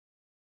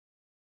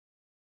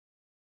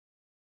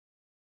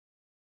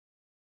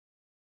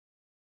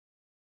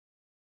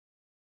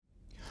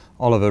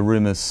Oliver,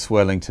 rumours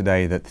swirling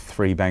today that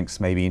three banks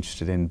may be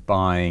interested in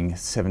buying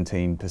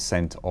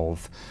 17%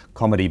 of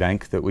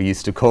Commerzbank, that we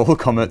used to call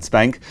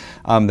Commerzbank,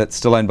 that's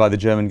still owned by the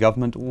German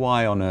government.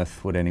 Why on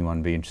earth would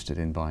anyone be interested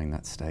in buying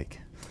that stake?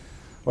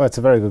 Well, it's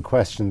a very good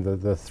question.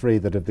 The three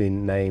that have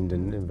been named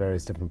in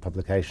various different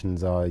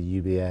publications are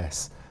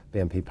UBS,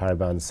 BNP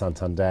Paribas and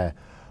Santander.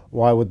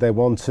 Why would they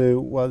want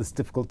to? Well, it's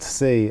difficult to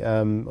see.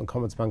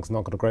 Commerzbank's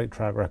not got a great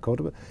track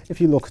record. But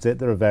if you look at it,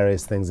 there are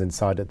various things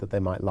inside it that they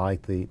might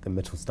like. The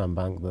Mittelstand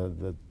bank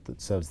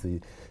that serves the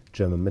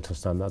German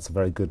Mittelstand, that's a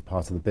very good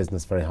part of the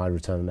business, very high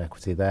return on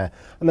equity there.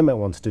 And they might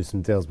want to do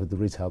some deals with the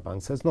retail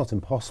banks. So it's not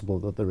impossible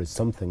that there is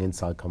something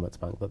inside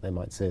Commerzbank that they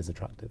might see as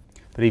attractive.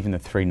 But even the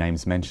three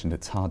names mentioned,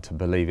 it's hard to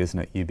believe, isn't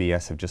it?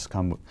 UBS have just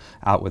come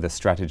out with a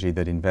strategy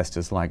that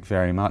investors like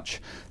very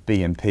much.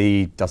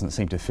 BNP doesn't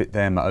seem to fit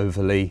them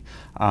overly.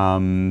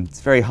 It's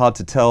very hard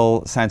to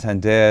tell.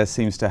 Santander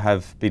seems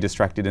to be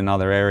distracted in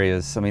other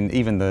areas. I mean,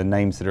 even the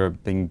names that are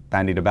being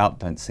bandied about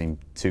don't seem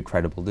too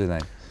credible, do they?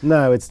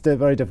 No, it's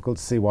very difficult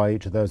to see why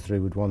each of those three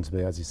would want to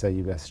be. As you say,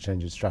 UBS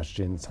changes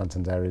strategy and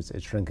Santander is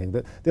shrinking.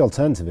 The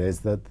alternative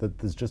is that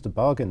there's just a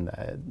bargain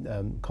there.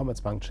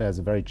 Commerzbank shares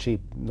are very cheap,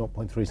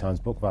 0.3 times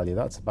book value.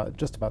 That's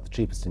just about the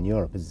cheapest in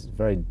Europe. It's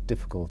very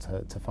difficult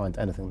to find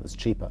anything that's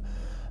cheaper.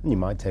 And you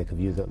might take a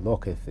view that,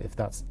 look, if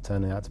that's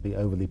turning out to be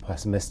overly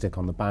pessimistic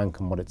on the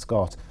bank and what it's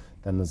got,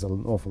 then there's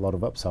an awful lot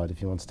of upside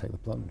if you want to take the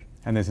plunge.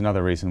 And there's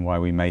another reason why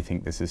we may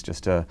think this is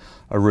just a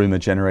rumour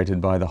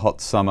generated by the hot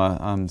summer.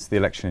 It's the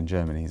election in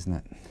Germany, isn't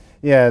it?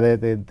 Yeah,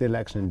 the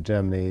election in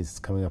Germany is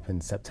coming up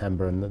in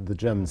September, and the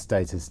German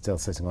state is still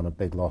sitting on a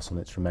big loss on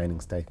its remaining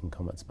stake in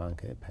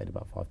Commerzbank. It paid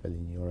about €5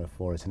 billion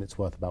for it, and it's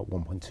worth about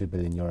 €1.2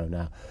 billion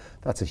now.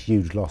 That's a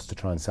huge loss to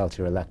try and sell to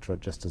your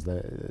electorate just as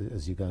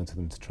you're going to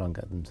them to try and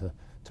get them to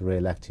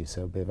re-elect you.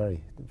 So it'll be a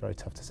very, very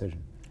tough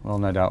decision. Well,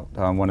 no doubt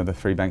one of the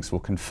three banks will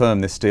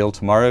confirm this deal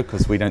tomorrow,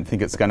 because we don't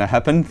think it's going to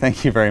happen.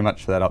 Thank you very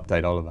much for that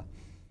update, Oliver.